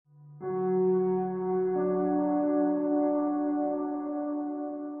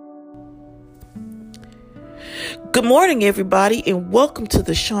Good morning, everybody, and welcome to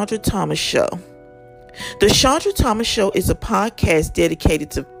the Chandra Thomas Show. The Chandra Thomas Show is a podcast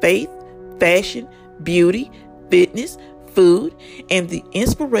dedicated to faith, fashion, beauty, fitness, food, and the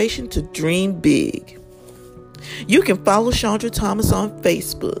inspiration to dream big. You can follow Chandra Thomas on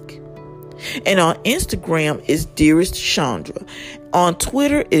Facebook. And on Instagram is Dearest Chandra. On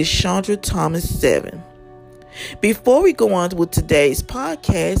Twitter is Chandra Thomas 7. Before we go on with today's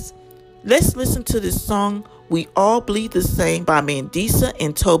podcast, let's listen to this song, We All Bleed the Same by Mandisa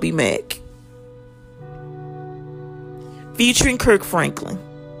and Toby Mac, featuring Kirk Franklin.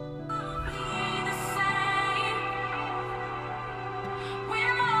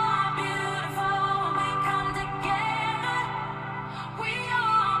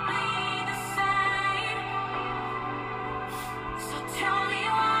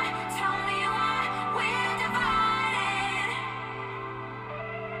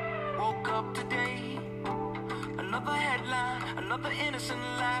 Another headline, another innocent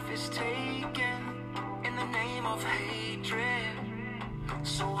life is taken in the name of hatred.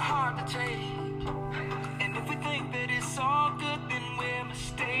 So hard to take. And if we think that it's all good, then we're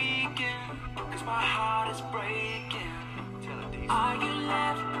mistaken. Cause my heart is breaking. Are you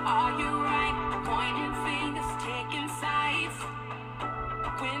left? Are you right? Pointing fingers, taking sides.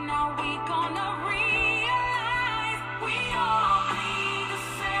 When are we gonna realize we all bleed the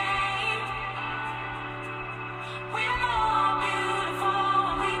same? We're more beautiful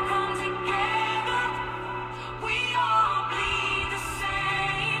when we come together. We all bleed the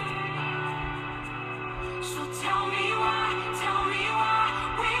same. So tell me why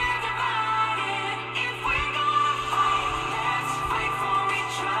we're divided. If we're gonna fight, let's fight for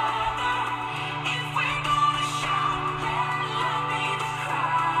each other. If we're gonna shout, let love be the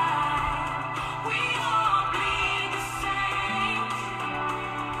cry. We all bleed the same.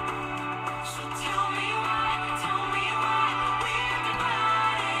 So tell me why we're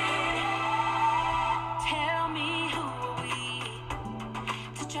divided. Tell me, who are we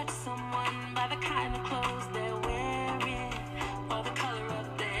to judge someone by the kind of clothes they're wearing or the color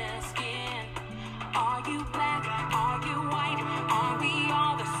of their skin? Are you black? Are you white? Are we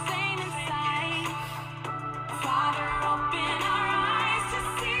all the same inside? Father, open our eyes to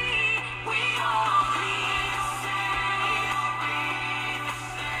see we all bleed the same.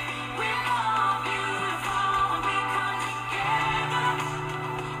 We're all beautiful when we come together.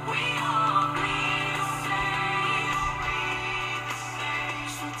 We all bleed the same.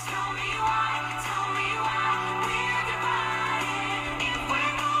 So tell me why we're divided. If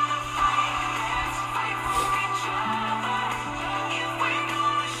we're gonna fight, let's fight for each other. If we're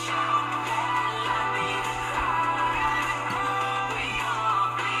gonna shout, let love be the cry. We all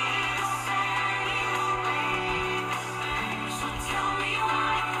bleed the same. So tell me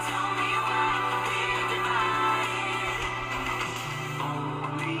why we're divided.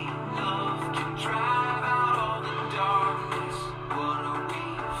 Only love can drive out all the darkness. What are we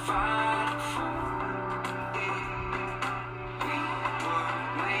fighting for? We were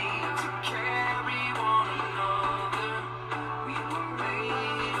made to carry one another. We were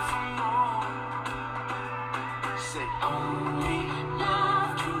made for more. Say only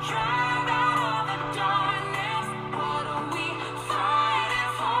love can drive out all the darkness. What are we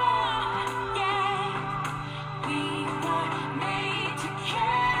fighting for? Yeah. We were made to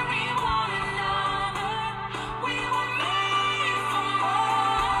carry one another. We were made for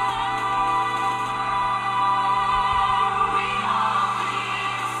more. We all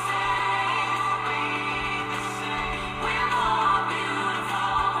bleed the same. We're more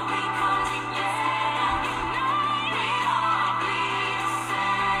beautiful when we come together. We all bleed the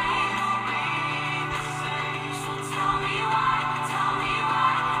same. So tell me why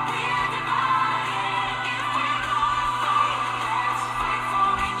we're divided. If we're gonna fight, let's fight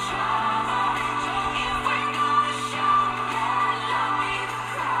for each other. If we're gonna shout, let love be the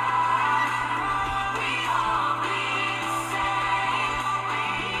cry. We all bleed the same.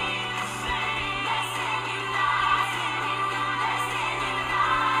 Let's stand united.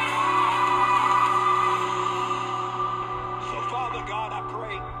 So, Father God, I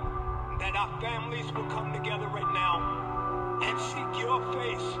pray that our families will come together right now and seek your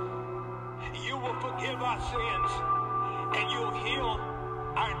face. You will forgive our sins and you'll heal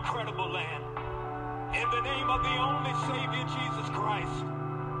our incredible land. In the name of the only Savior, Jesus Christ.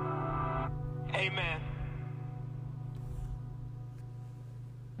 Amen.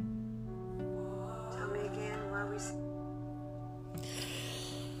 Tell me again why we.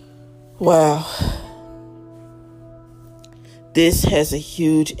 Wow. This has a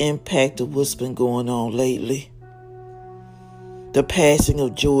huge impact of what's been going on lately. The passing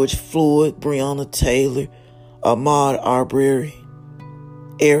of George Floyd, Breonna Taylor, Ahmaud Arbery,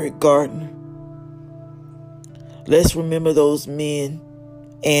 Eric Gardner. Let's remember those men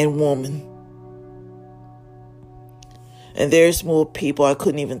and women. And there's more people. I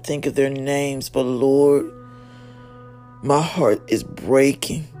couldn't even think of their names, but Lord, my heart is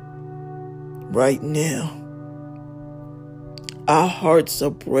breaking right now. Our hearts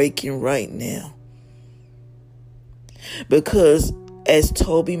are breaking right now. Because as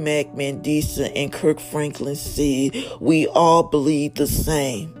Toby Mac Mandisa and Kirk Franklin said, we all believe the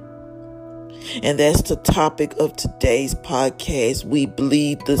same. And that's the topic of today's podcast. We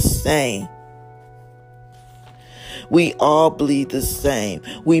believe the same. We all believe the same.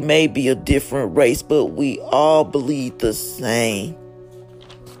 We may be a different race, but we all believe the same.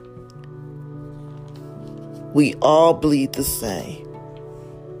 We all believe the same.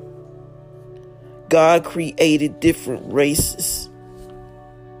 God created different races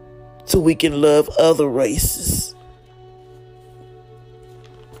so we can love other races.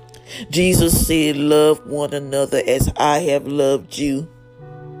 Jesus said, love one another as I have loved you.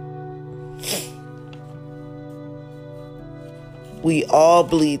 We all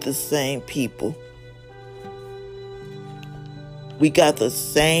believe the same people. We got the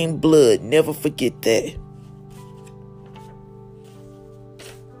same blood. Never forget that.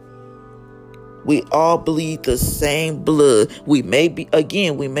 We all bleed the same blood. We may be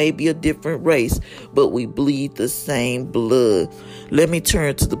a different race, but we bleed the same blood. Let me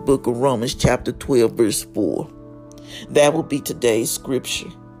turn to the book of Romans chapter 12, verse 4. That will be today's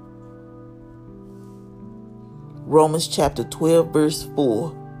scripture. Romans chapter 12, verse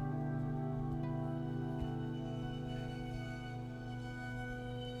 4.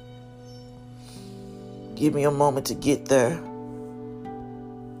 Give me a moment to get there.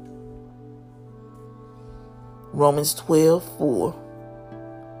 Romans 12, 4.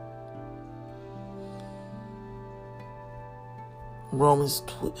 Romans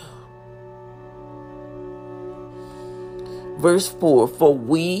 12. Verse 4. For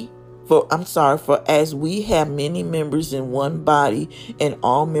as we have many members in one body, and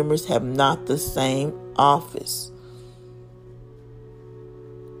all members have not the same office.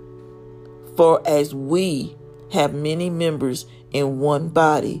 For as we have many members in one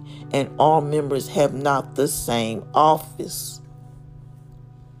body, and all members have not the same office.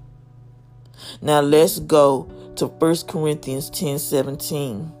 Now let's go to 1 Corinthians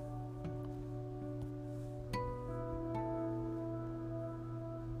 10:17.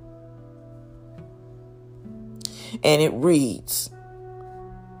 And it reads,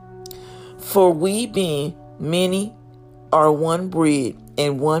 for we being many are one bread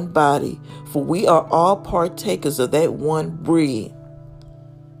and one body, for we are all partakers of that one bread.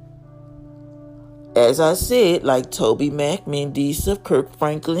 As I said, like Toby Mac Mandisa, Kirk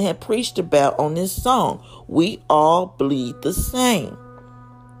Franklin had preached about on this song, we all bleed the same.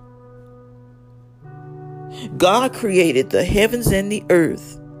 God created the heavens and the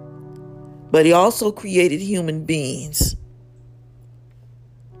earth, but he also created human beings.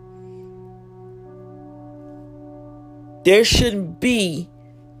 There shouldn't be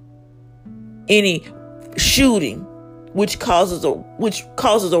any shooting which causes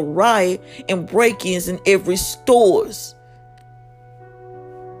a riot and break-ins in every stores.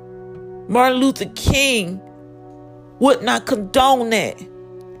 Martin Luther King would not condone that.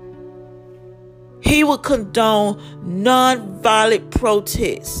 He would condone non-violent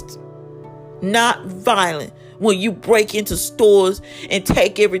protest. Not violent. When you break into stores and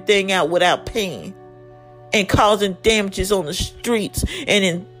take everything out without paying and causing damages on the streets and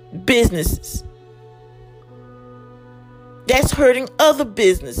in businesses. That's hurting other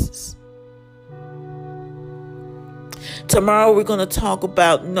businesses. Tomorrow we're going to talk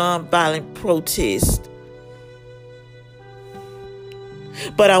about nonviolent protest.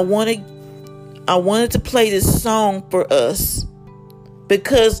 But I wanted to play this song for us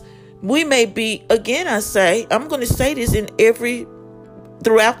because we may be, again I'm going to say this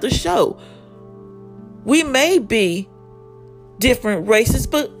throughout the show. We may be different races,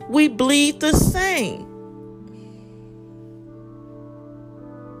 but we bleed the same.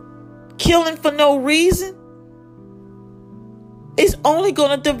 Killing for no reason is only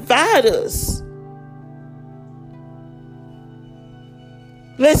going to divide us.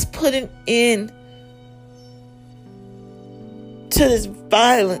 Let's put an end to this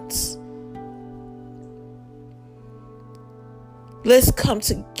violence. Let's come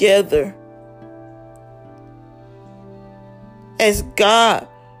together as God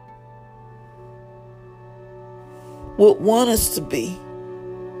would want us to be.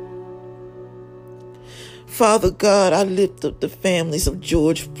 Father God, I lift up the families of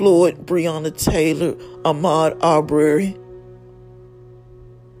George Floyd, Breonna Taylor, Ahmaud Arbery.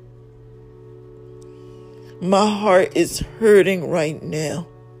 My heart is hurting right now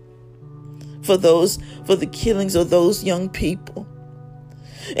for the killings of those young people.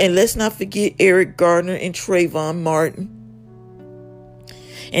 And let's not forget Eric Gardner and Trayvon Martin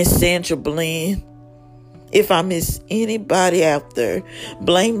and Sandra Bland. If I miss anybody out there,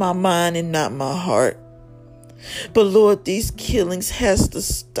 blame my mind and not my heart. But Lord, these killings has to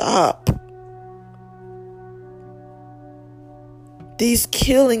stop. These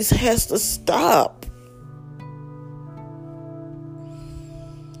killings has to stop.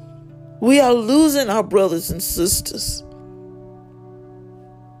 We are losing our brothers and sisters.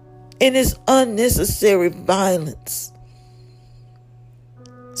 And it's unnecessary violence.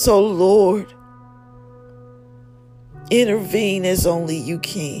 So Lord, intervene as only you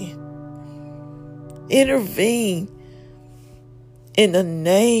can. Intervene in the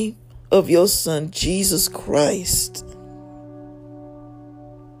name of your Son, Jesus Christ.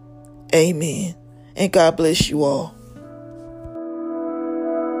 Amen. And God bless you all.